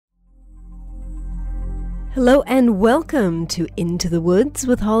Hello and welcome to Into the Woods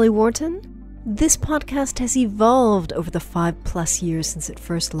with Holly Worton. This podcast has evolved over the 5+ years since it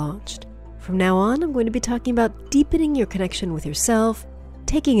first launched. From now on, I'm going to be talking about deepening your connection with yourself,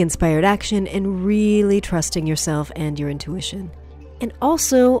 taking inspired action, and really trusting yourself and your intuition. And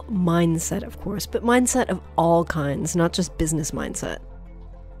also mindset, of course, but mindset of all kinds, not just business mindset.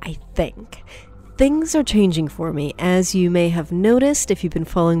 I think. Things are changing for me, as you may have noticed if you've been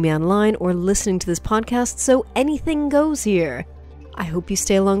following me online or listening to this podcast, so anything goes here. I hope you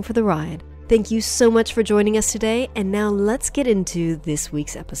stay along for the ride. Thank you so much for joining us today, and now let's get into this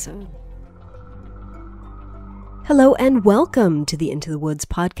week's episode. Hello and welcome to the Into the Woods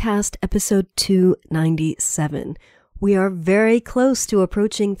podcast, episode 297. We are very close to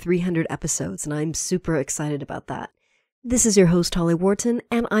approaching 300 episodes, and I'm super excited about that. This is your host, Holly Worton,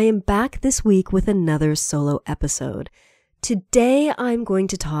 and I am back this week with another solo episode. Today, I'm going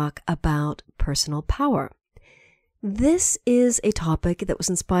to talk about personal power. This is a topic that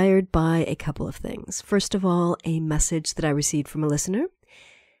was inspired by a couple of things. First of all, a message that I received from a listener,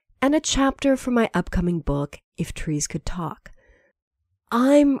 and a chapter from my upcoming book, If Trees Could Talk.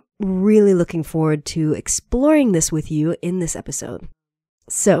 I'm really looking forward to exploring this with you in this episode.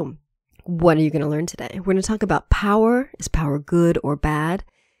 So, what are you going to learn today? We're going to talk about power. Is power good or bad?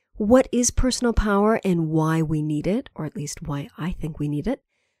 What is personal power and why we need it, or at least why I think we need it.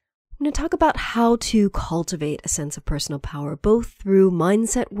 I'm going to talk about how to cultivate a sense of personal power, both through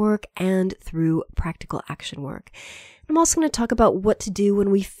mindset work and through practical action work. I'm also going to talk about what to do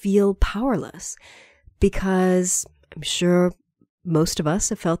when we feel powerless, because I'm sure most of us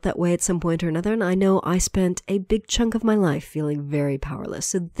have felt that way at some point or another, and I know I spent a big chunk of my life feeling very powerless.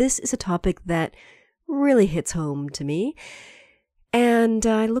 So this is a topic that really hits home to me, and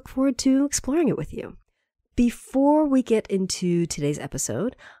I look forward to exploring it with you. Before we get into today's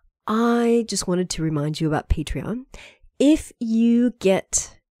episode, I just wanted to remind you about Patreon. If you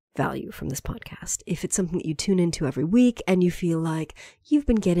get value from this podcast, if it's something that you tune into every week and you feel like you've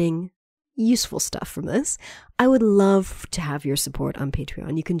been getting useful stuff from this, I would love to have your support on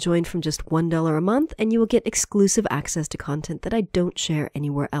Patreon. You can join from just $1 a month and you will get exclusive access to content that I don't share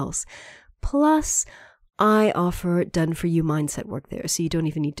anywhere else. Plus, I offer done-for-you mindset work there, so you don't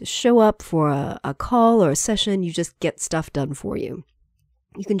even need to show up for a call or a session. You just get stuff done for you.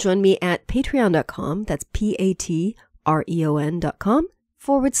 You can join me at patreon.com, that's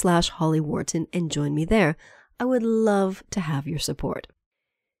patreon.com/Holly Worton, and join me there. I would love to have your support.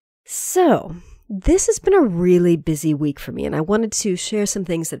 So, this has been a really busy week for me, and I wanted to share some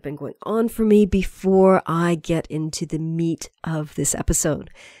things that have been going on for me before I get into the meat of this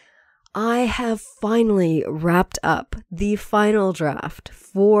episode. I have finally wrapped up the final draft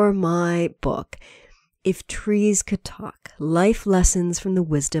for my book, If Trees Could Talk, Life Lessons from the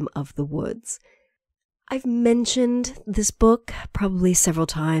Wisdom of the Woods. I've mentioned this book probably several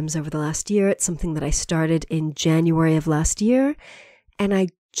times over the last year. It's something that I started in January of last year, and I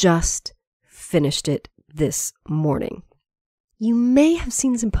just finished it this morning. You may have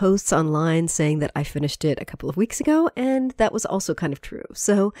seen some posts online saying that I finished it a couple of weeks ago, and that was also kind of true.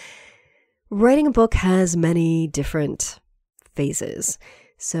 So writing a book has many different phases.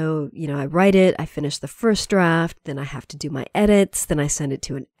 So, I write it, I finish the first draft, then I have to do my edits, then I send it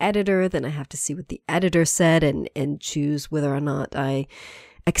to an editor, then I have to see what the editor said and choose whether or not I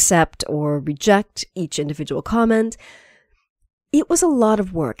accept or reject each individual comment. It was a lot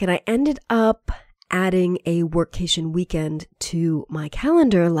of work, and I ended up adding a workcation weekend to my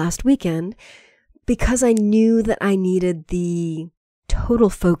calendar last weekend because I knew that I needed the total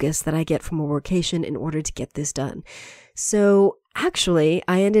focus that I get from a workation in order to get this done. So actually,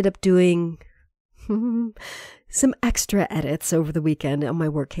 I ended up doing some extra edits over the weekend on my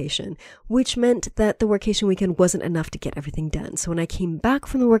workation, which meant that the workation weekend wasn't enough to get everything done. So when I came back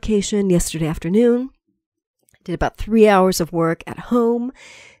from the workation yesterday afternoon, did about 3 hours of work at home.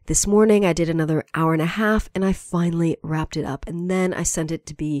 This morning, I did another hour and a half, and I finally wrapped it up. And then I sent it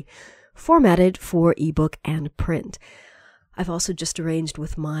to be formatted for ebook and print. I've also just arranged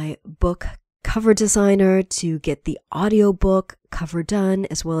with my book cover designer to get the audiobook cover done,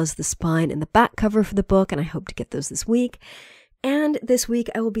 as well as the spine and the back cover for the book, and I hope to get those this week. And this week,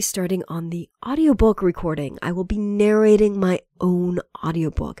 I will be starting on the audiobook recording. I will be narrating my own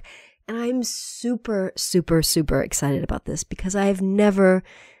audiobook. And I'm super, super, super excited about this because I've never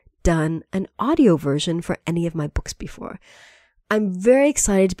done an audio version for any of my books before. I'm very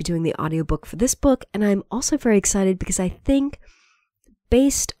excited to be doing the audiobook for this book, and I'm also very excited because I think,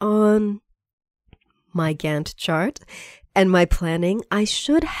 based on my Gantt chart and my planning, I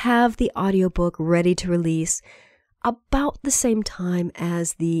should have the audiobook ready to release about the same time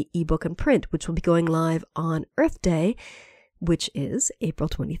as the ebook and print, which will be going live on Earth Day, which is April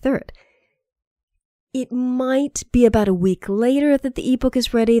 23rd. It might be about a week later that the ebook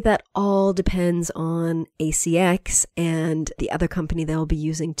is ready. That all depends on ACX and the other company that I'll be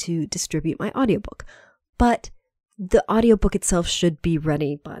using to distribute my audiobook. But the audiobook itself should be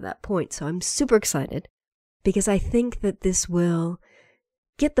ready by that point. So I'm super excited because I think that this will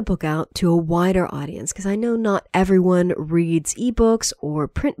get the book out to a wider audience, because I know not everyone reads ebooks or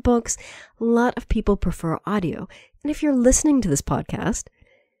print books. A lot of people prefer audio. And if you're listening to this podcast,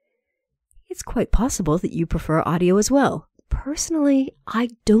 it's quite possible that you prefer audio as well. Personally, I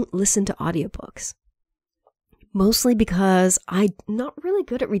don't listen to audiobooks, mostly because I'm not really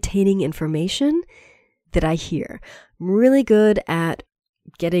good at retaining information that I hear. I'm really good at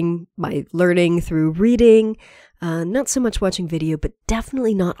getting my learning through reading, not so much watching video, but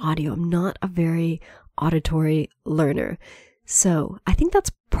definitely not audio. I'm not a very auditory learner. So I think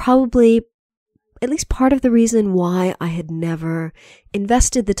that's probably at least part of the reason why I had never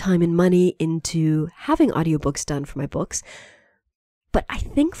invested the time and money into having audiobooks done for my books. But I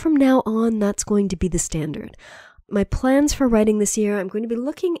think from now on, that's going to be the standard. My plans for writing this year, I'm going to be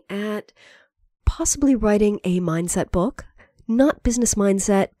looking at possibly writing a mindset book, not business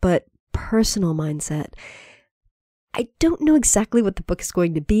mindset, but personal mindset. I don't know exactly what the book is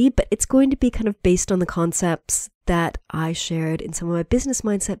going to be, but it's going to be kind of based on the concepts that I shared in some of my business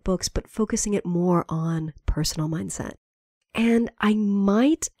mindset books, but focusing it more on personal mindset. And I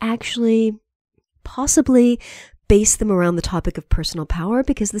might actually possibly base them around the topic of personal power,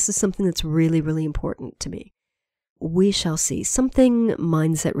 because this is something that's really, really important to me. We shall see. Something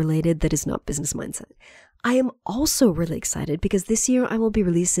mindset related that is not business mindset. I am also really excited because this year I will be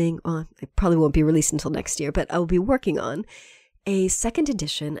releasing, it probably won't be released until next year, but I will be working on a second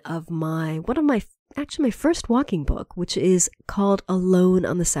edition of my first walking book, which is called Alone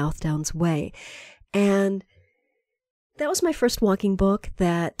on the South Downs Way. And that was my first walking book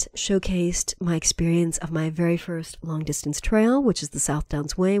that showcased my experience of my very first long distance trail, which is the South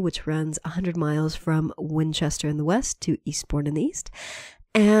Downs Way, which runs 100 miles from Winchester in the west to Eastbourne in the east.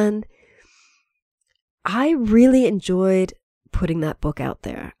 And I really enjoyed putting that book out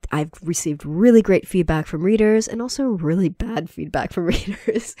there. I've received really great feedback from readers and also really bad feedback from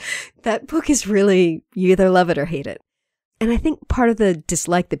readers. That book is really, you either love it or hate it. And I think part of the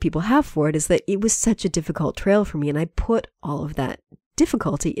dislike that people have for it is that it was such a difficult trail for me, and I put all of that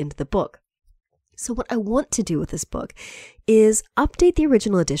difficulty into the book. So what I want to do with this book is update the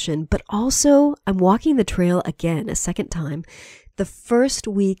original edition, but also I'm walking the trail again a second time the first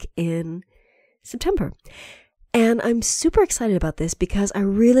week in September. And I'm super excited about this because I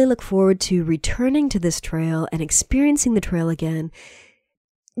really look forward to returning to this trail and experiencing the trail again,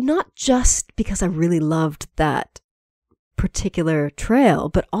 not just because I really loved that particular trail,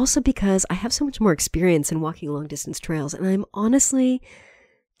 but also because I have so much more experience in walking long distance trails. And I'm honestly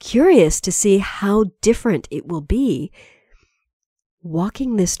curious to see how different it will be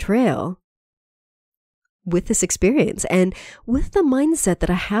walking this trail with this experience and with the mindset that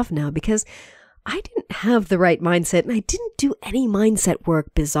I have now, because I didn't have the right mindset and I didn't do any mindset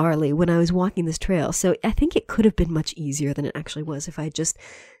work, bizarrely, when I was walking this trail. So I think it could have been much easier than it actually was if I had just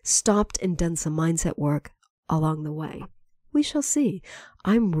stopped and done some mindset work along the way. We shall see.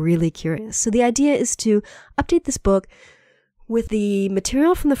 I'm really curious. So the idea is to update this book with the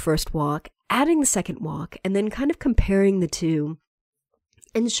material from the first walk, adding the second walk, and then kind of comparing the two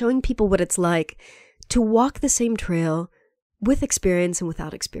and showing people what it's like to walk the same trail with experience and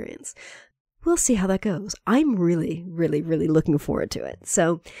without experience. We'll see how that goes. I'm really, really, really looking forward to it.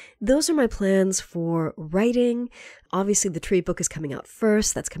 So those are my plans for writing. Obviously, the tree book is coming out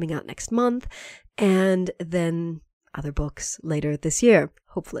first. That's coming out next month. And then other books later this year,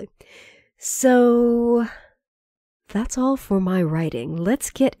 hopefully. So that's all for my writing.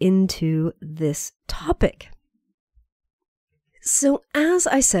 Let's get into this topic. So as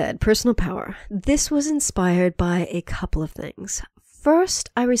I said, personal power. This was inspired by a couple of things. First,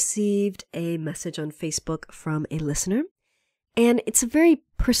 I received a message on Facebook from a listener, and it's a very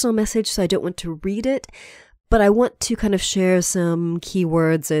personal message, so I don't want to read it, but I want to kind of share some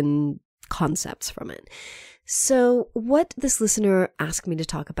keywords and concepts from it. So what this listener asked me to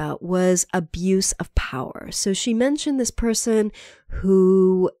talk about was abuse of power. So she mentioned this person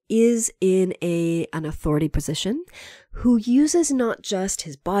who is in an authority position, who uses not just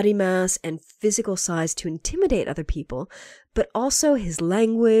his body mass and physical size to intimidate other people, but also his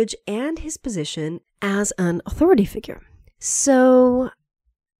language and his position as an authority figure. So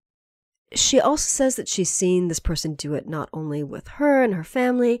she also says that she's seen this person do it not only with her and her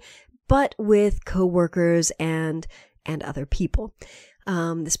family, but with coworkers and other people.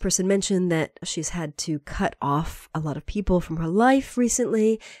 This person mentioned that she's had to cut off a lot of people from her life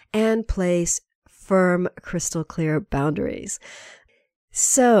recently and place firm, crystal clear boundaries.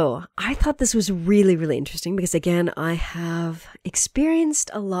 So I thought this was really, really interesting because, again, I have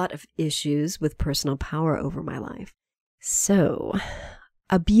experienced a lot of issues with personal power over my life. So,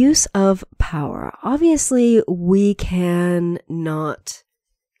 abuse of power. Obviously, we can not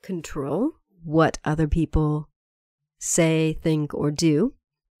control what other people say, think, or do,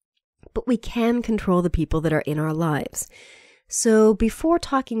 but we can control the people that are in our lives. So before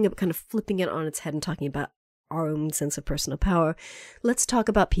talking about kind of flipping it on its head and talking about our own sense of personal power, let's talk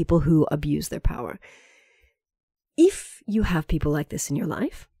about people who abuse their power. If you have people like this in your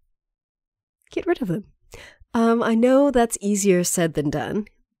life, get rid of them. I know that's easier said than done,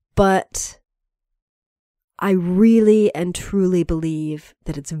 but I really and truly believe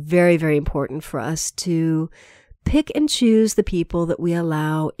that it's very, very important for us to pick and choose the people that we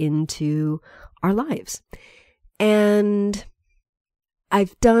allow into our lives. And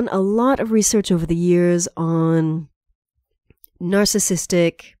I've done a lot of research over the years on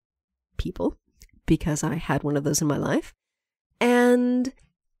narcissistic people because I had one of those in my life. And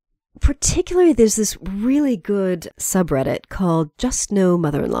particularly, there's this really good subreddit called Just No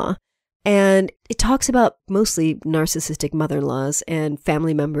Mother-in-Law. And it talks about mostly narcissistic mother-in-laws and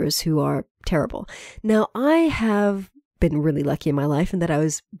family members who are terrible. Now, I have been really lucky in my life in that I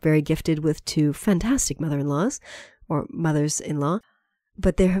was very gifted with 2 fantastic mother-in-laws or mothers-in-law.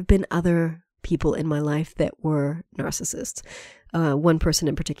 But there have been other people in my life that were narcissists, one person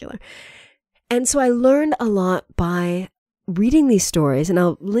in particular. And so I learned a lot by reading these stories, and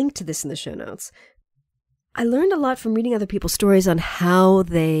I'll link to this in the show notes. I learned a lot from reading other people's stories on how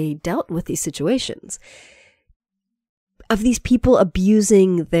they dealt with these situations, of these people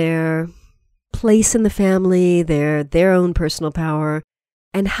abusing their place in the family, their own personal power,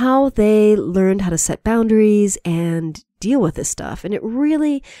 and how they learned how to set boundaries and deal with this stuff. And it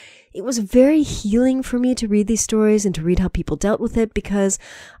was very healing for me to read these stories and to read how people dealt with it, because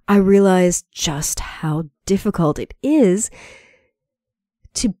I realized just how difficult it is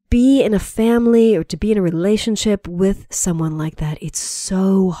to be in a family or to be in a relationship with someone like that. It's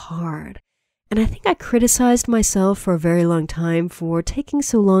so hard. And I think I criticized myself for a very long time for taking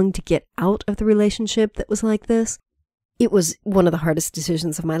so long to get out of the relationship that was like this. It was one of the hardest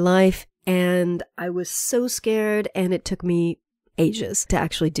decisions of my life, and I was so scared, and it took me ages to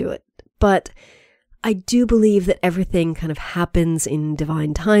actually do it. But I do believe that everything kind of happens in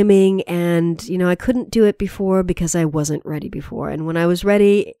divine timing, and, I couldn't do it before because I wasn't ready before. And when I was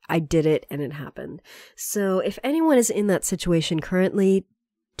ready, I did it, and it happened. So if anyone is in that situation currently,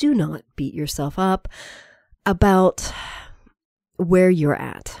 do not beat yourself up about where you're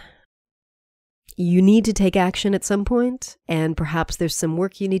at. You need to take action at some point, and perhaps there's some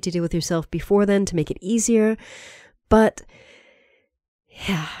work you need to do with yourself before then to make it easier. But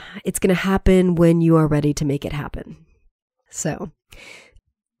yeah, it's going to happen when you are ready to make it happen. So,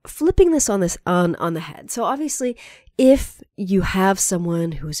 flipping this on the head. So obviously, if you have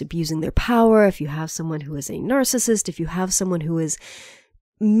someone who is abusing their power, if you have someone who is a narcissist, if you have someone who is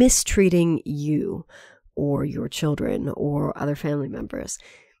mistreating you or your children or other family members,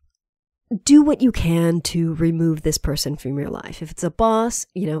 do what you can to remove this person from your life. If it's a boss,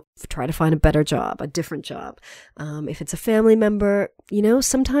 try to find a better job, a different job. If it's a family member,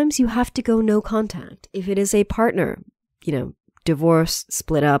 sometimes you have to go no contact. If it is a partner, divorce,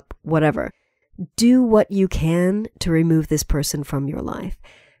 split up, whatever. Do what you can to remove this person from your life.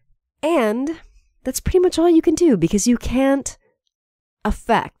 And that's pretty much all you can do, because you can't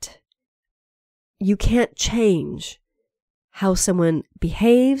change how someone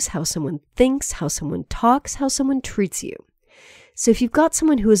behaves, how someone thinks, how someone talks, how someone treats you. So if you've got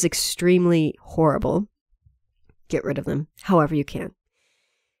someone who is extremely horrible, get rid of them however you can.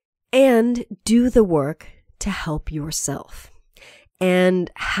 And do the work to help yourself. And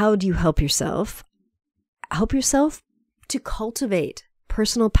how do you help yourself? Help yourself to cultivate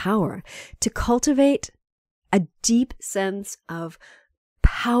personal power, to cultivate a deep sense of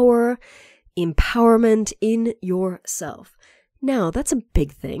power, empowerment in yourself. Now, that's a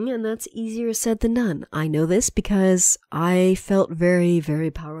big thing, and that's easier said than done. I know this because I felt very,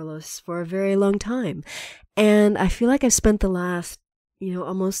 very powerless for a very long time. And I feel like I've spent the last,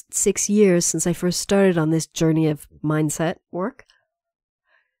 almost 6 years since I first started on this journey of mindset work,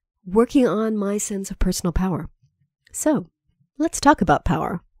 working on my sense of personal power. So, let's talk about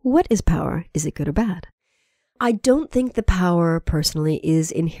power. What is power? Is it good or bad? I don't think the power, personally,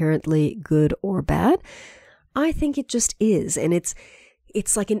 is inherently good or bad. I think it just is, and it's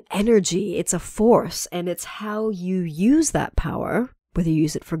It's like an energy, it's a force, and it's how you use that power, whether you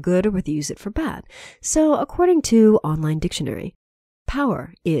use it for good or whether you use it for bad. So according to Online Dictionary,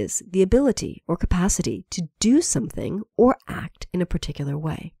 power is the ability or capacity to do something or act in a particular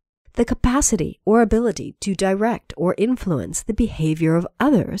way. The capacity or ability to direct or influence the behavior of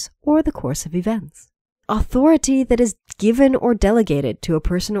others or the course of events. Authority that is given or delegated to a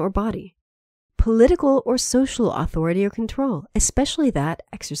person or body. Political or social authority or control, especially that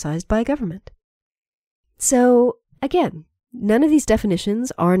exercised by a government. So, again, none of these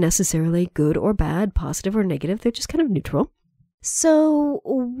definitions are necessarily good or bad, positive or negative. They're just kind of neutral. So,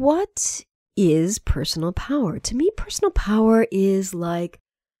 what is personal power? To me, personal power is like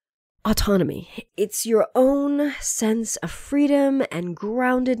autonomy. It's your own sense of freedom and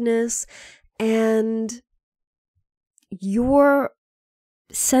groundedness and your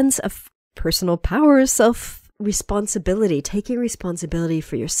sense of personal power is self-responsibility, taking responsibility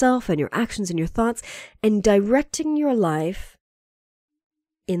for yourself and your actions and your thoughts and directing your life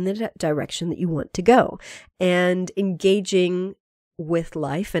in the direction that you want to go and engaging with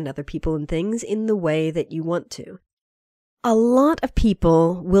life and other people and things in the way that you want to. A lot of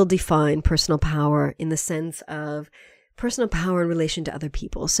people will define personal power in the sense of personal power in relation to other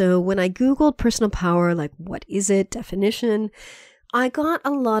people. So when I Googled personal power, like what is it, definition, I got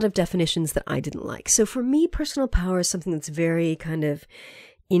a lot of definitions that I didn't like. So for me, personal power is something that's very kind of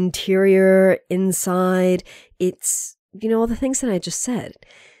interior, inside. It's, all the things that I just said.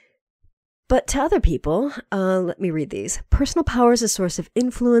 But to other people, let me read these. Personal power is a source of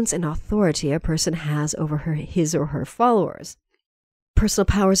influence and authority a person has over his or her followers. Personal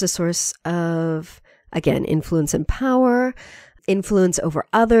power is a source of, again, influence and power, influence over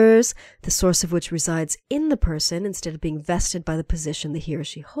others, the source of which resides in the person instead of being vested by the position that he or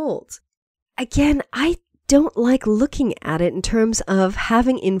she holds. Again, I don't like looking at it in terms of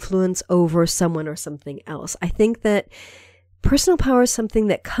having influence over someone or something else. I think that personal power is something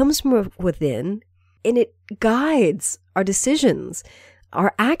that comes from within, and it guides our decisions,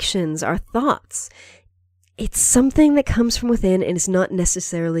 our actions, our thoughts. It's something that comes from within and is not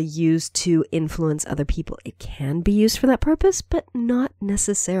necessarily used to influence other people. It can be used for that purpose, but not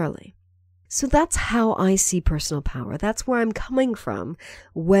necessarily. So that's how I see personal power. That's where I'm coming from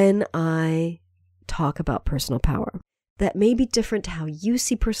when I talk about personal power. That may be different to how you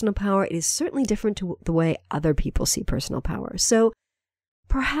see personal power. It is certainly different to the way other people see personal power. So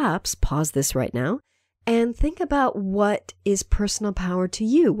perhaps pause this right now and think about what is personal power to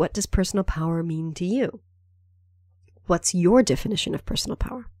you. What does personal power mean to you? What's your definition of personal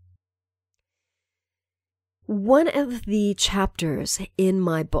power? One of the chapters in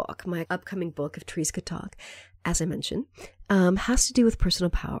my book, my upcoming book, If Trees Could Talk, as I mentioned, has to do with personal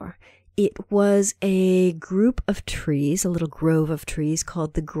power. It was a group of trees, a little grove of trees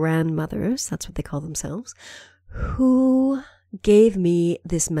called the grandmothers, that's what they call themselves, who gave me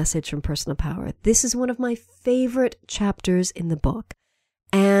this message from personal power. This is one of my favorite chapters in the book.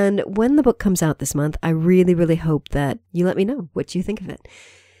 And when the book comes out this month, I really, really hope that you let me know what you think of it,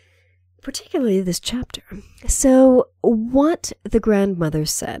 particularly this chapter. So what the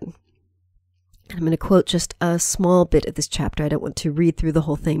grandmothers said, and I'm going to quote just a small bit of this chapter. I don't want to read through the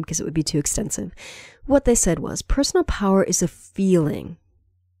whole thing because it would be too extensive. What they said was, personal power is a feeling,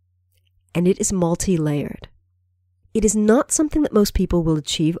 and it is multi-layered. It is not something that most people will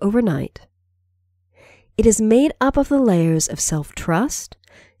achieve overnight. It is made up of the layers of self-trust,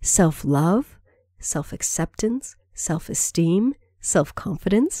 self-love, self-acceptance, self-esteem,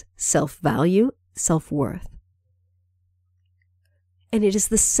 self-confidence, self-value, self-worth. And it is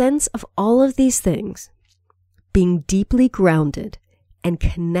the sense of all of these things being deeply grounded and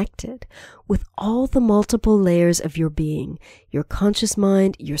connected with all the multiple layers of your being, your conscious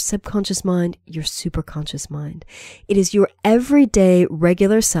mind, your subconscious mind, your superconscious mind. It is your everyday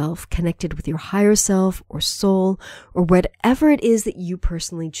regular self connected with your higher self or soul or whatever it is that you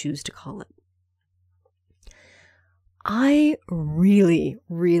personally choose to call it. I really,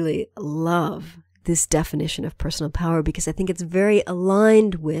 really love this definition of personal power because I think it's very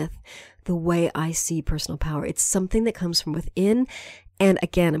aligned with the way I see personal power. It's something that comes from within. And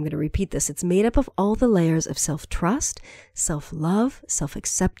again, I'm going to repeat this. It's made up of all the layers of self-trust, self-love,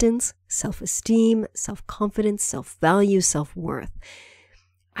 self-acceptance, self-esteem, self-confidence, self-value, self-worth.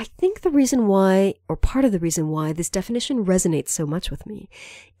 I think the reason why, or part of the reason why this definition resonates so much with me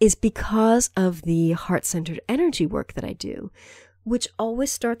is because of the heart-centered energy work that I do, which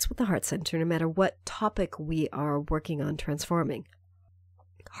always starts with the heart center, no matter what topic we are working on transforming.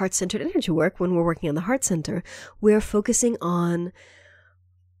 Heart-centered energy work, when we're working on the heart center, we're focusing on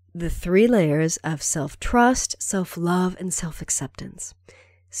the 3 layers of self-trust, self-love, and self-acceptance.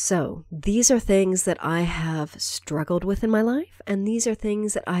 So these are things that I have struggled with in my life, and these are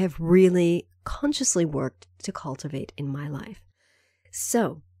things that I have really consciously worked to cultivate in my life.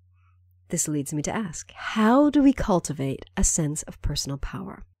 So this leads me to ask, how do we cultivate a sense of personal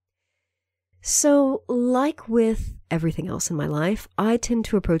power? So like with everything else in my life, I tend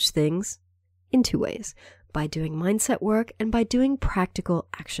to approach things in 2 ways, by doing mindset work and by doing practical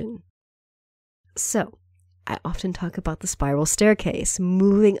action. So I often talk about the spiral staircase,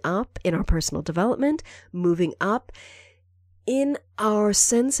 moving up in our personal development, moving up in our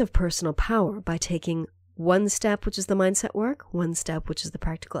sense of personal power by taking 1 step, which is the mindset work, 1 step, which is the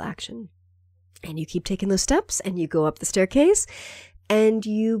practical action. And you keep taking those steps and you go up the staircase and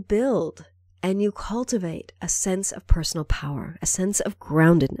you build and you cultivate a sense of personal power, a sense of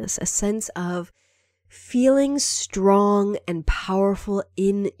groundedness, a sense of feeling strong and powerful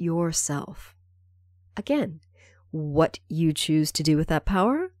in yourself. Again, what you choose to do with that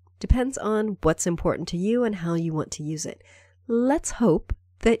power depends on what's important to you and how you want to use it. Let's hope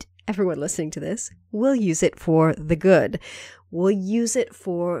that everyone listening to this will use it for the good. Will use it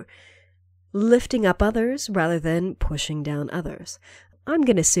for lifting up others rather than pushing down others. I'm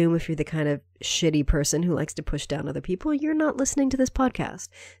going to assume if you're the kind of shitty person who likes to push down other people, you're not listening to this podcast.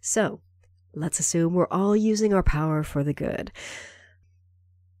 So let's assume we're all using our power for the good.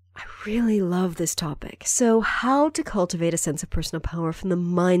 I really love this topic. So how to cultivate a sense of personal power from the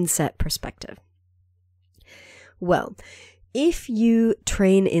mindset perspective? Well, if you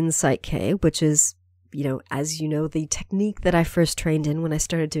train in Psych K, which is, as you know, the technique that I first trained in when I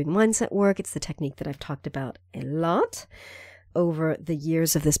started doing mindset work, it's the technique that I've talked about a lot over the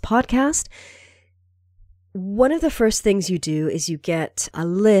years of this podcast. One of the first things you do is you get a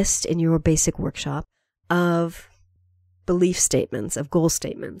list in your basic workshop of belief statements, of goal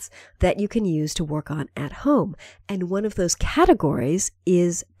statements that you can use to work on at home. And one of those categories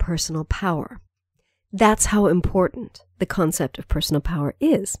is personal power. That's how important the concept of personal power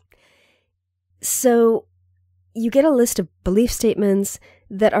is. So you get a list of belief statements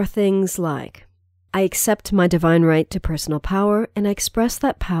that are things like, I accept my divine right to personal power, and I express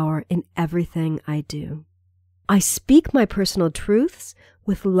that power in everything I do. I speak my personal truths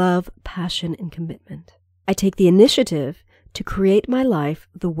with love, passion, and commitment. I take the initiative to create my life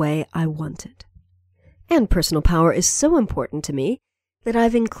the way I want it. And personal power is so important to me that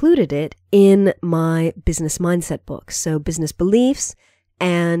I've included it in my business mindset book. So business beliefs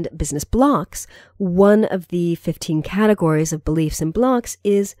and business blocks, one of the 15 categories of beliefs and blocks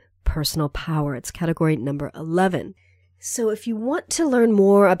is personal power. It's category number 11. So if you want to learn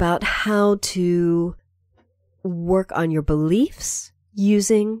more about how to work on your beliefs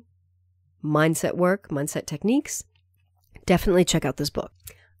using mindset work, mindset techniques, definitely check out this book.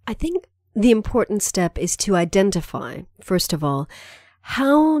 I think the important step is to identify, first of all,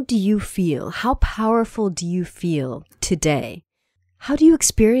 how do you feel? How powerful do you feel today? How do you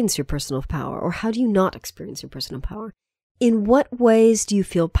experience your personal power, or how do you not experience your personal power? In what ways do you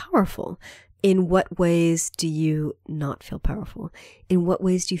feel powerful? In what ways do you not feel powerful? In what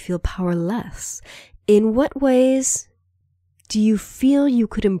ways do you feel powerless? In what ways do you feel you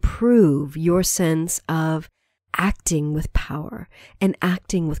could improve your sense of acting with power and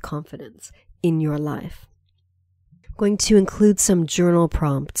acting with confidence in your life? I'm going to include some journal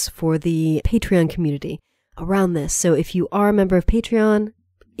prompts for the Patreon community around this. So if you are a member of Patreon,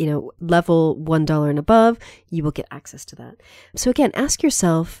 level $1 and above, you will get access to that. So again, ask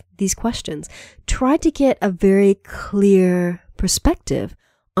yourself these questions. Try to get a very clear perspective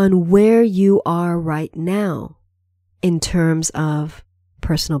on where you are right now in terms of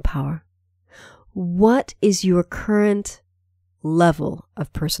personal power. What is your current level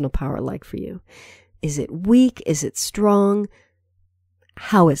of personal power like for you? Is it weak? Is it strong?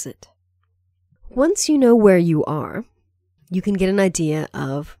 How is it? Once you know where you are, you can get an idea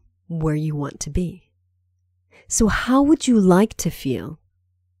of where you want to be. So how would you like to feel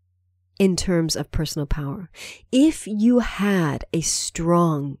in terms of personal power? If you had a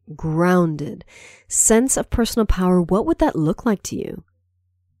strong, grounded sense of personal power, what would that look like to you?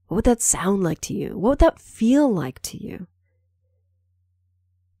 What would that sound like to you? What would that feel like to you?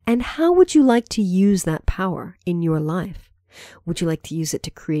 And how would you like to use that power in your life? Would you like to use it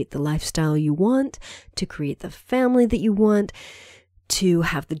to create the lifestyle you want, to create the family that you want, to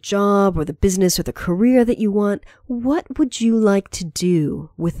have the job or the business or the career that you want? What would you like to do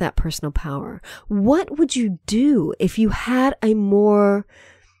with that personal power? What would you do if you had a more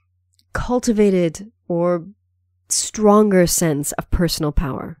cultivated or stronger sense of personal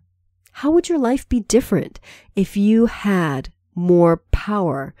power? How would your life be different if you had more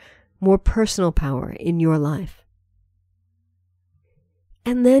power, more personal power in your life.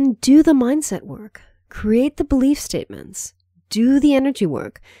 And then do the mindset work. Create the belief statements. Do the energy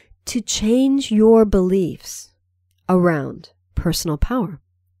work to change your beliefs around personal power.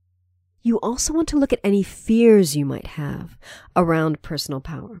 You also want to look at any fears you might have around personal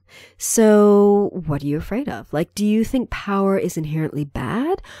power. So what are you afraid of? Like, do you think power is inherently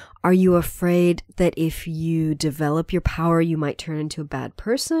bad? Are you afraid that if you develop your power, you might turn into a bad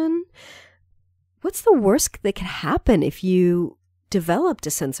person? What's the worst that could happen if you developed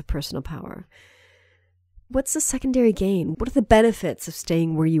a sense of personal power? What's the secondary gain? What are the benefits of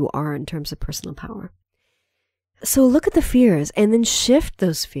staying where you are in terms of personal power? So look at the fears and then shift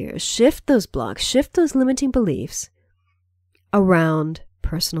those fears, shift those blocks, shift those limiting beliefs around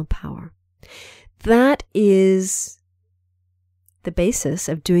personal power. That is the basis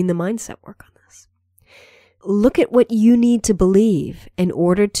of doing the mindset work on this. Look at what you need to believe in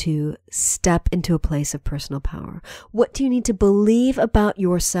order to step into a place of personal power. What do you need to believe about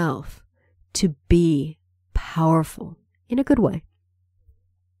yourself to be powerful in a good way?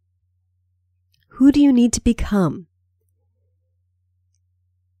 Who do you need to become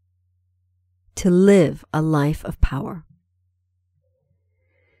to live a life of power?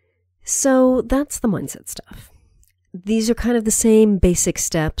 So that's the mindset stuff. These are kind of the same basic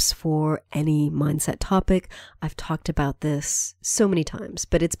steps for any mindset topic. I've talked about this so many times,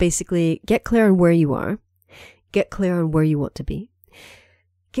 but it's basically get clear on where you are, get clear on where you want to be,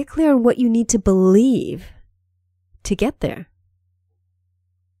 get clear on what you need to believe to get there,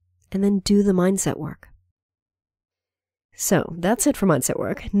 and then do the mindset work. So that's it for mindset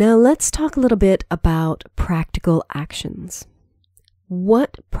work. Now let's talk a little bit about practical actions.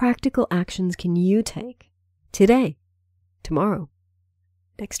 What practical actions can you take today, tomorrow,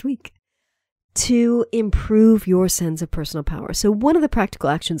 next week to improve your sense of personal power? So one of the practical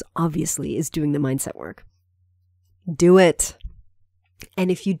actions obviously is doing the mindset work. Do it.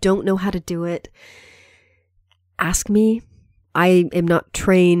 And if you don't know how to do it, ask me. I am not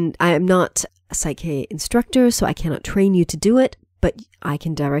trained. I am not a Psych-K instructor, so I cannot train you to do it, but I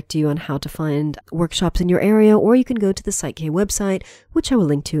can direct you on how to find workshops in your area, or you can go to the Psych-K website, which I will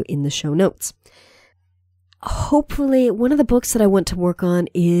link to in the show notes. Hopefully, one of the books that I want to work on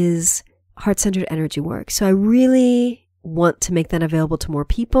is heart-centered energy work. So I really want to make that available to more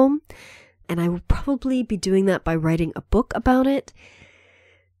people, and I will probably be doing that by writing a book about it.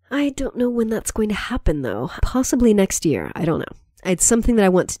 I don't know when that's going to happen, though. Possibly next year. I don't know. It's something that I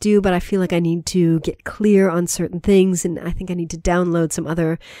want to do, but I feel like I need to get clear on certain things, and I think I need to download some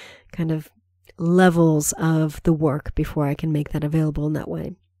other kind of levels of the work before I can make that available in that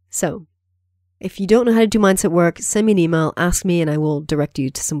way. So if you don't know how to do mindset work, send me an email, ask me, and I will direct you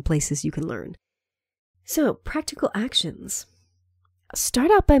to some places you can learn. So, practical actions.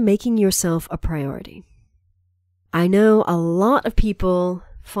 Start out by making yourself a priority. I know a lot of people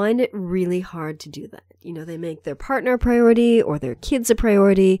find it really hard to do that. You know, they make their partner a priority or their kids a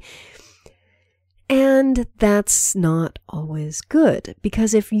priority. And that's not always good,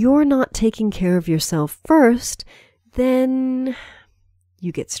 because if you're not taking care of yourself first, then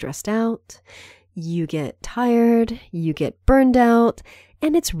you get stressed out, you get tired, you get burned out,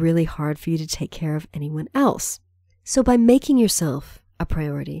 and it's really hard for you to take care of anyone else. So by making yourself a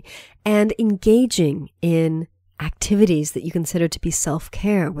priority and engaging in activities that you consider to be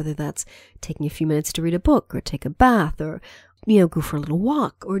self-care, whether that's taking a few minutes to read a book or take a bath or, go for a little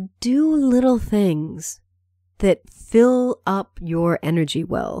walk or do little things that fill up your energy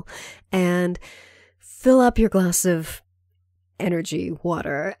well and fill up your glass of energy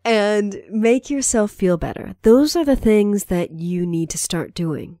water and make yourself feel better. Those are the things that you need to start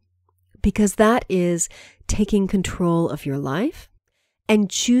doing, because that is taking control of your life and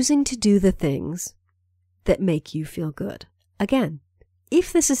choosing to do the things that make you feel good. Again,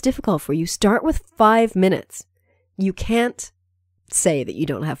 if this is difficult for you, start with 5 minutes. You can't say that you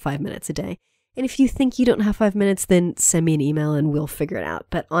don't have 5 minutes a day. And if you think you don't have 5 minutes, then send me an email and we'll figure it out.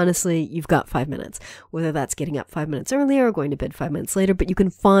 But honestly, you've got 5 minutes, whether that's getting up 5 minutes earlier or going to bed 5 minutes later, but you can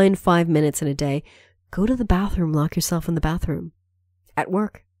find 5 minutes in a day. Go to the bathroom, lock yourself in the bathroom at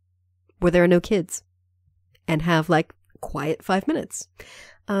work where there are no kids and have quiet 5 minutes.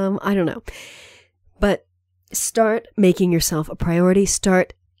 I don't know. But start making yourself a priority.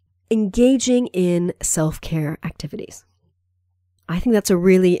 Start engaging in self-care activities. I think that's a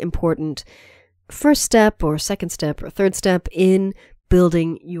really important first step or second step or third step in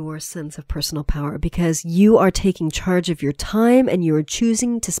building your sense of personal power, because you are taking charge of your time and you are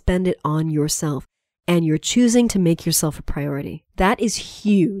choosing to spend it on yourself and you're choosing to make yourself a priority. That is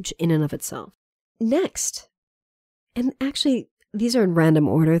huge in and of itself. Next, And actually, these are in random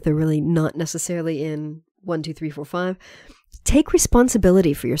order. They're really not necessarily in 1, 2, 3, 4, 5. Take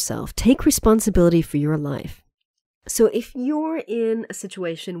responsibility for yourself. Take responsibility for your life. So if you're in a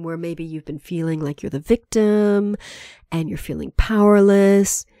situation where maybe you've been feeling like you're the victim and you're feeling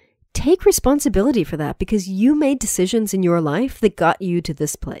powerless, take responsibility for that because you made decisions in your life that got you to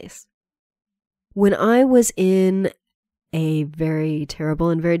this place. When I was in a very terrible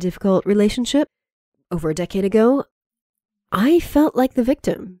and very difficult relationship over a decade ago, I felt like the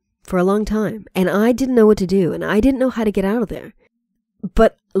victim for a long time, and I didn't know what to do, and I didn't know how to get out of there.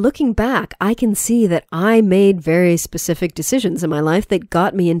 But looking back, I can see that I made very specific decisions in my life that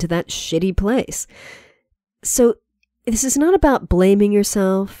got me into that shitty place. So this is not about blaming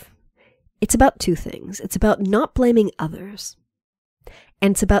yourself. It's about two things. It's about not blaming others.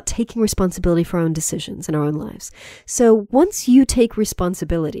 And it's about taking responsibility for our own decisions in our own lives. So once you take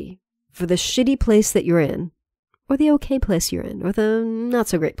responsibility for the shitty place that you're in, or the okay place you're in, or the not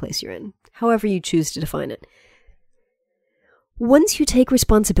so great place you're in, however you choose to define it, once you take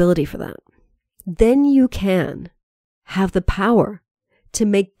responsibility for that, then you can have the power to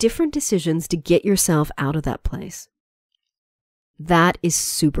make different decisions to get yourself out of that place. That is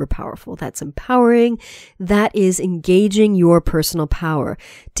super powerful. That's empowering. That is engaging your personal power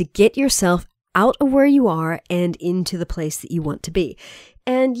to get yourself out of where you are and into the place that you want to be.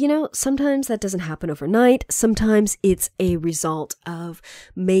 And, sometimes that doesn't happen overnight. Sometimes it's a result of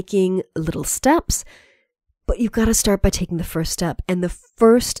making little steps. But you've got to start by taking the first step. And the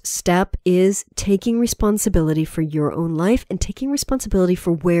first step is taking responsibility for your own life and taking responsibility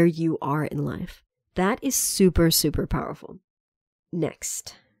for where you are in life. That is super, super powerful.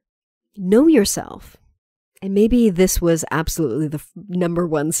 Next, know yourself. And maybe this was absolutely the number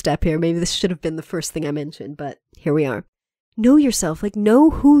one step here. Maybe this should have been the first thing I mentioned, but here we are. Know yourself, know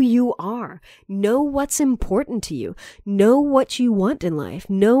who you are, know what's important to you, know what you want in life,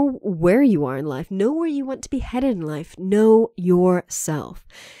 know where you are in life, know where you want to be headed in life, know yourself.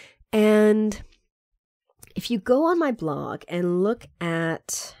 And if you go on my blog and look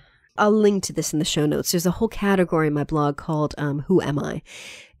at, I'll link to this in the show notes. There's a whole category in my blog called Who Am I?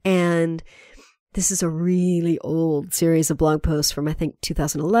 And this is a really old series of blog posts from, I think,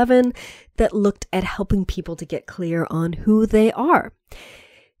 2011 that looked at helping people to get clear on who they are.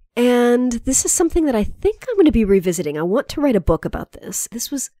 And this is something that I think I'm going to be revisiting. I want to write a book about this.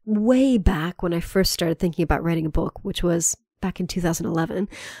 This was way back when I first started thinking about writing a book, which was back in 2011.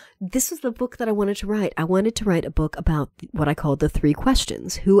 This was the book that I wanted to write. I wanted to write a book about what I called the 3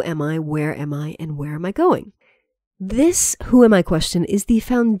 questions. Who am I? Where am I? And where am I going? This who am I question is the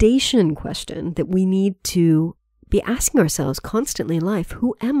foundation question that we need to be asking ourselves constantly in life.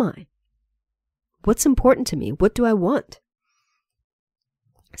 Who am I? What's important to me? What do I want?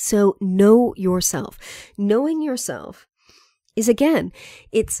 So know yourself. Knowing yourself is, again,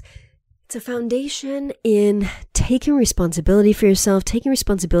 it's a foundation in taking responsibility for yourself, taking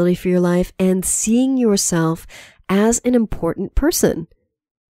responsibility for your life, and seeing yourself as an important person.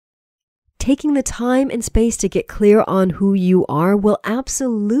 Taking the time and space to get clear on who you are will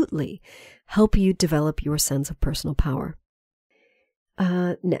absolutely help you develop your sense of personal power.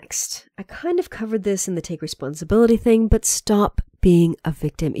 Next, I kind of covered this in the take responsibility thing, but stop being a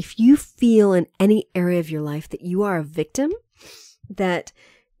victim. If you feel in any area of your life that you are a victim, that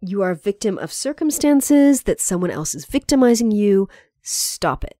you are a victim of circumstances, that someone else is victimizing you,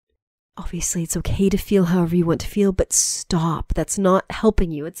 stop it. Obviously, it's okay to feel however you want to feel, but stop. That's not helping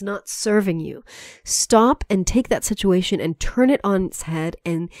you. It's not serving you. Stop and take that situation and turn it on its head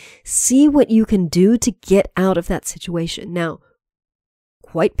and see what you can do to get out of that situation. Now,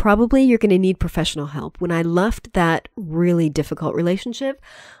 quite probably you're going to need professional help. When I left that really difficult relationship,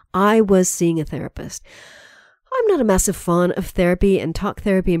 I was seeing a therapist. I'm not a massive fan of therapy, and talk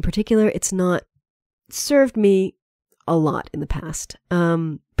therapy in particular. It's not served me a lot in the past,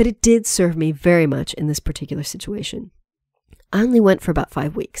 but it did serve me very much in this particular situation. I only went for about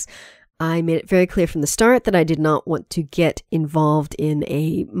 5 weeks. I made it very clear from the start that I did not want to get involved in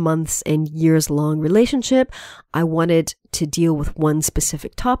a months and years long relationship. I wanted to deal with one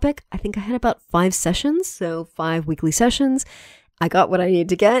specific topic. I think I had about 5 sessions, so 5 weekly sessions. I got what I needed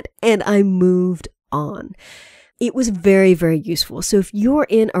to get, and I moved on. It was very, very useful. So if you're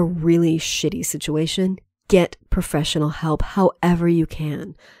in a really shitty situation, get professional help however you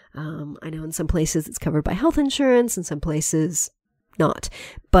can. I know in some places it's covered by health insurance, in some places not.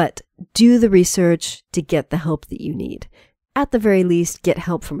 But do the research to get the help that you need. At the very least, get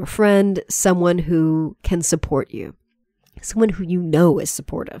help from a friend, someone who can support you, someone who you know is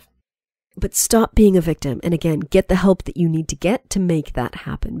supportive. But stop being a victim. And again, get the help that you need to get to make that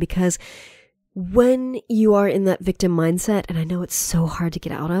happen. Because when you are in that victim mindset, and I know it's so hard to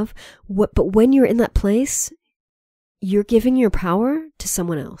get out of, but when you're in that place, you're giving your power to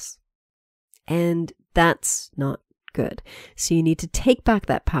someone else. And that's not good. So you need to take back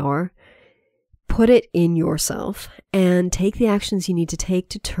that power, put it in yourself, and take the actions you need to take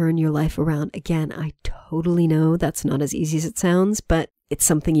to turn your life around. Again, I totally know that's not as easy as it sounds, but it's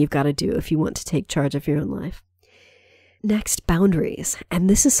something you've got to do if you want to take charge of your own life. Next, boundaries. And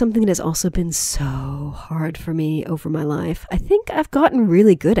this is something that has also been so hard for me over my life. I think I've gotten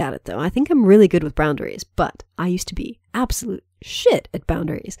really good at it though. I think I'm really good with boundaries, but I used to be absolute shit at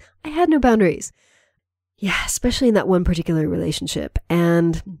boundaries. I had no boundaries. Yeah, especially in that one particular relationship.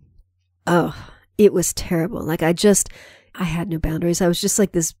 And it was terrible. Like I had no boundaries. I was just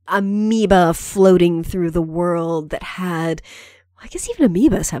like this amoeba floating through the world that had, I guess even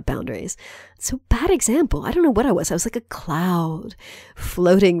amoebas have boundaries. So bad example. I don't know what I was. I was like a cloud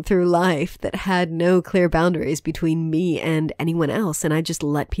floating through life that had no clear boundaries between me and anyone else. And I just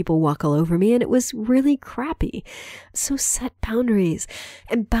let people walk all over me, and it was really crappy. So set boundaries.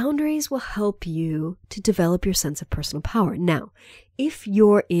 And boundaries will help you to develop your sense of personal power. Now, if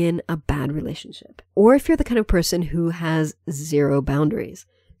you're in a bad relationship, or if you're the kind of person who has zero boundaries,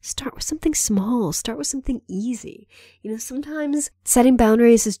 start with something small. Start with something easy. Sometimes setting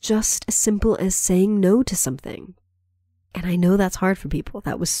boundaries is just as simple as saying no to something. And I know that's hard for people.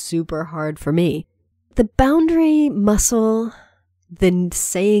 That was super hard for me. The boundary muscle, the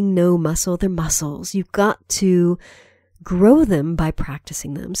saying no muscle, they're muscles. You've got to grow them by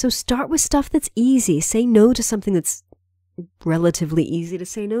practicing them. So start with stuff that's easy. Say no to something that's relatively easy to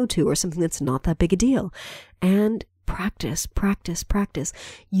say no to, or something that's not that big a deal. And practice.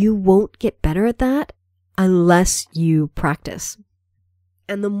 You won't get better at that unless you practice.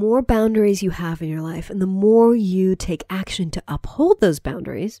 And the more boundaries you have in your life, and the more you take action to uphold those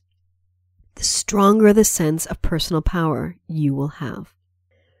boundaries, the stronger the sense of personal power you will have.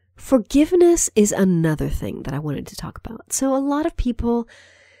 Forgiveness is another thing that I wanted to talk about. So a lot of people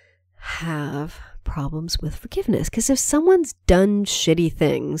have problems with forgiveness, because if someone's done shitty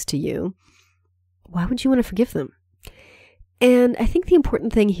things to you, why would you want to forgive them? And I think the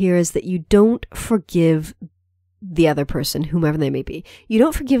important thing here is that you don't forgive the other person, whomever they may be. You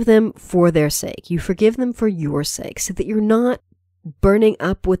don't forgive them for their sake. You forgive them for your sake, so that you're not burning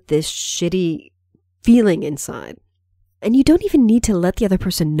up with this shitty feeling inside. And you don't even need to let the other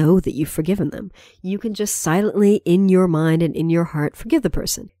person know that you've forgiven them. You can just silently, in your mind and in your heart, forgive the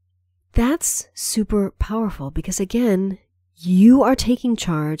person. That's super powerful because, again, you are taking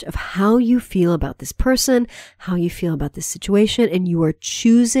charge of how you feel about this person, how you feel about this situation, and you are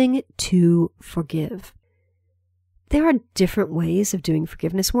choosing to forgive. There are different ways of doing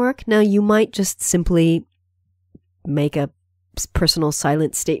forgiveness work. Now, you might just simply make a personal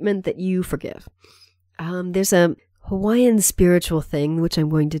silent statement that you forgive. There's a Hawaiian spiritual thing, which I'm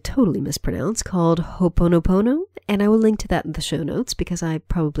going to totally mispronounce, called Ho'oponopono, and I will link to that in the show notes because I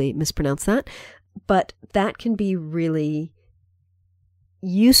probably mispronounced that. But that can be really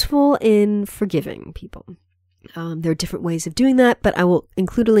useful in forgiving people. There are different ways of doing that, but I will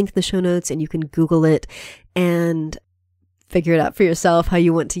include a link in the show notes and you can Google it and figure it out for yourself how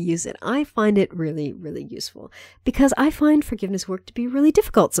you want to use it. I find it really, really useful because I find forgiveness work to be really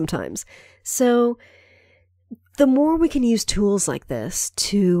difficult sometimes. So the more we can use tools like this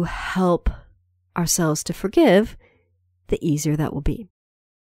to help ourselves to forgive, the easier that will be.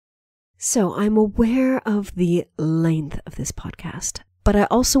 So I'm aware of the length of this podcast, but I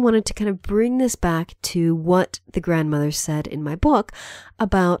also wanted to kind of bring this back to what the grandmother said in my book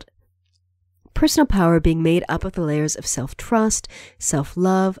about personal power being made up of the layers of self-trust,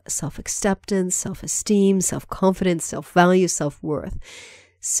 self-love, self-acceptance, self-esteem, self-confidence, self-value, self-worth.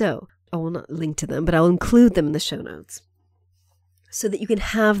 So I will not link to them, but I'll include them in the show notes so that you can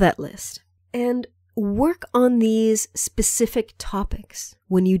have that list and work on these specific topics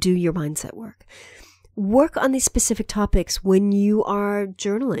when you do your mindset work. Work on these specific topics when you are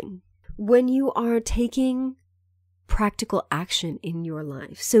journaling, when you are taking practical action in your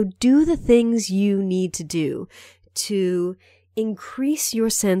life. So do the things you need to do to increase your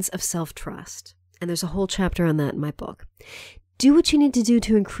sense of self-trust. And there's a whole chapter on that in my book. Do what you need to do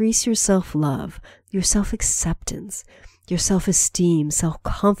to increase your self-love, your self-acceptance, your self-esteem,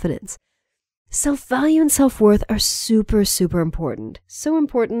 self-confidence. Self-value and self-worth are super, super important. So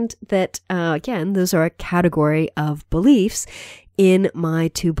important that, again, those are a category of beliefs in my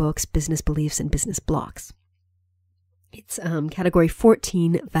 2 books, Business Beliefs and Business Blocks. It's category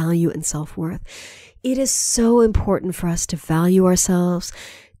 14, value and self-worth. It is so important for us to value ourselves,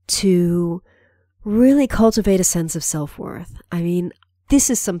 to really cultivate a sense of self-worth. I mean, this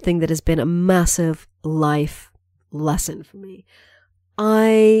is something that has been a massive life lesson for me.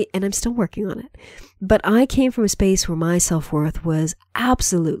 And I'm still working on it, but I came from a space where my self-worth was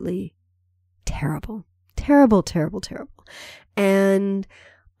absolutely terrible. Terrible, terrible, terrible. And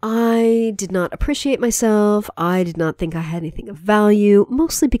I did not appreciate myself. I did not think I had anything of value,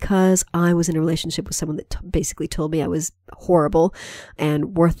 mostly because I was in a relationship with someone that basically told me I was horrible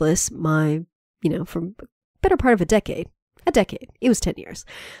and worthless for a better part of a decade. It was 10 years.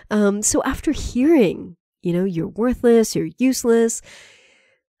 So after hearing, you're worthless, you're useless,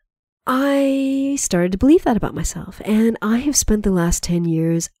 I started to believe that about myself. And I have spent the last 10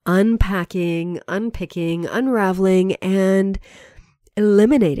 years unpacking, unpicking, unraveling, and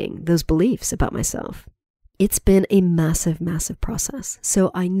eliminating those beliefs about myself. It's been a massive, massive process.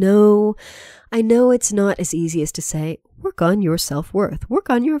 So I know it's not as easy as to say, work on your self-worth,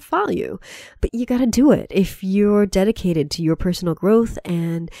 work on your value, but you got to do it if you're dedicated to your personal growth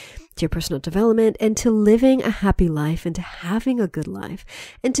and to your personal development and to living a happy life and to having a good life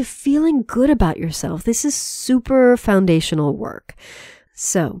and to feeling good about yourself. This is super foundational work.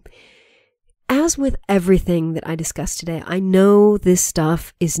 So, as with everything that I discussed today, I know this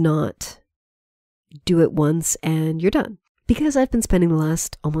stuff is not do it once and you're done, because I've been spending the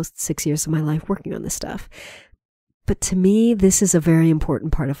last almost 6 years of my life working on this stuff. But to me, this is a very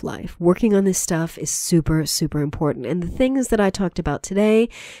important part of life. Working on this stuff is super, super important. And the things that I talked about today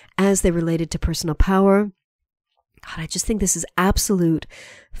as they related to personal power, God, I just think this is absolute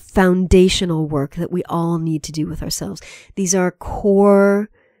foundational work that we all need to do with ourselves. These are core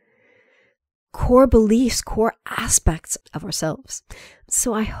beliefs, core aspects of ourselves.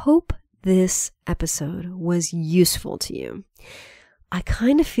 So I hope this episode was useful to you. I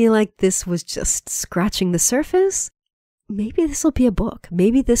kind of feel like this was just scratching the surface. Maybe this will be a book.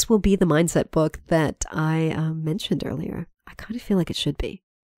 Maybe this will be the mindset book that I mentioned earlier. I kind of feel like it should be.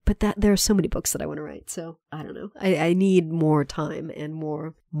 But there are so many books that I want to write, so I don't know. I need more time and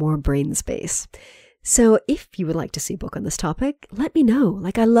more brain space. So if you would like to see a book on this topic, let me know.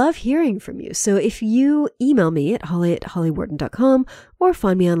 I love hearing from you. So if you email me at holly@hollyworton.com or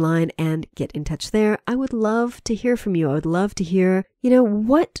find me online and get in touch there, I would love to hear from you. I would love to hear,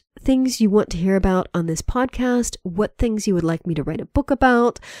 what things you want to hear about on this podcast, what things you would like me to write a book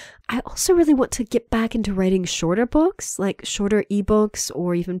about. I also really want to get back into writing shorter books, like shorter ebooks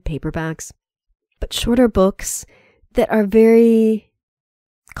or even paperbacks, but shorter books that are very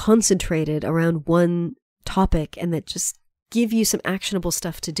concentrated around one topic and that just give you some actionable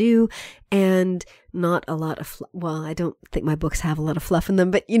stuff to do and not a lot of, I don't think my books have a lot of fluff in them,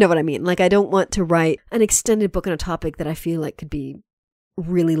 but you know what I mean? I don't want to write an extended book on a topic that I feel like could be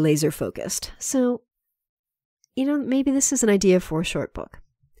really laser focused. So, maybe this is an idea for a short book.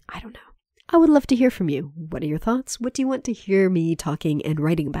 I don't know. I would love to hear from you. What are your thoughts? What do you want to hear me talking and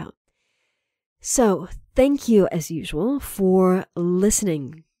writing about? So, thank you as usual for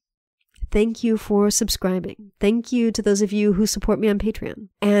listening. Thank you for subscribing. Thank you to those of you who support me on Patreon.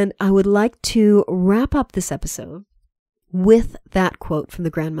 And I would like to wrap up this episode with that quote from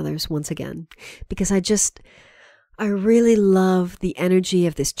the grandmothers once again, because I really love the energy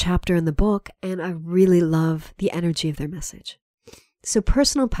of this chapter in the book, and I really love the energy of their message. So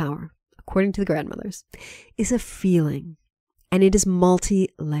personal power, according to the grandmothers, is a feeling, and it is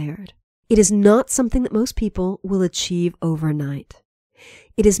multi-layered. It is not something that most people will achieve overnight.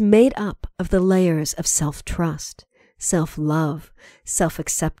 It is made up of the layers of self-trust, self-love,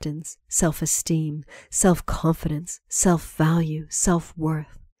 self-acceptance, self-esteem, self-confidence, self-value,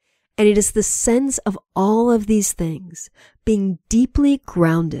 self-worth. And it is the sense of all of these things being deeply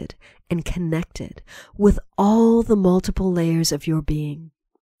grounded and connected with all the multiple layers of your being.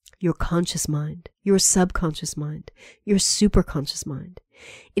 Your conscious mind, your subconscious mind, your superconscious mind.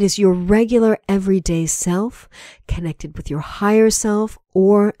 It is your regular everyday self connected with your higher self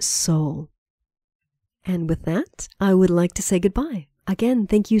or soul. And with that, I would like to say goodbye. Again,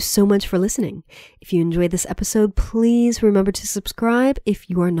 thank you so much for listening. If you enjoyed this episode, please remember to subscribe if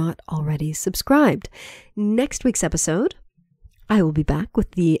you are not already subscribed. Next week's episode, I will be back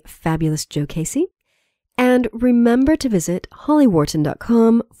with the fabulous Joe Casey. And remember to visit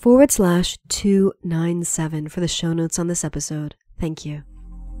hollyworton.com/297 for the show notes on this episode. Thank you.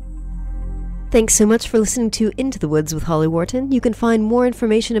 Thanks so much for listening to Into the Woods with Holly Worton. You can find more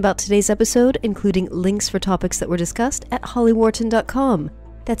information about today's episode, including links for topics that were discussed, at hollyworton.com.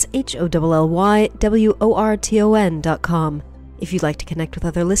 That's HOLLYWORTON.com. If you'd like to connect with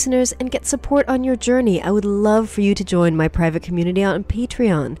other listeners and get support on your journey, I would love for you to join my private community on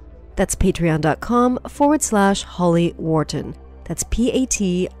Patreon. That's patreon.com/Holly Worton. That's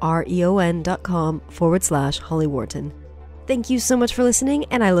patreon.com/Holly Worton. Thank you so much for listening,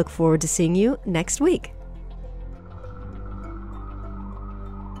 and I look forward to seeing you next week.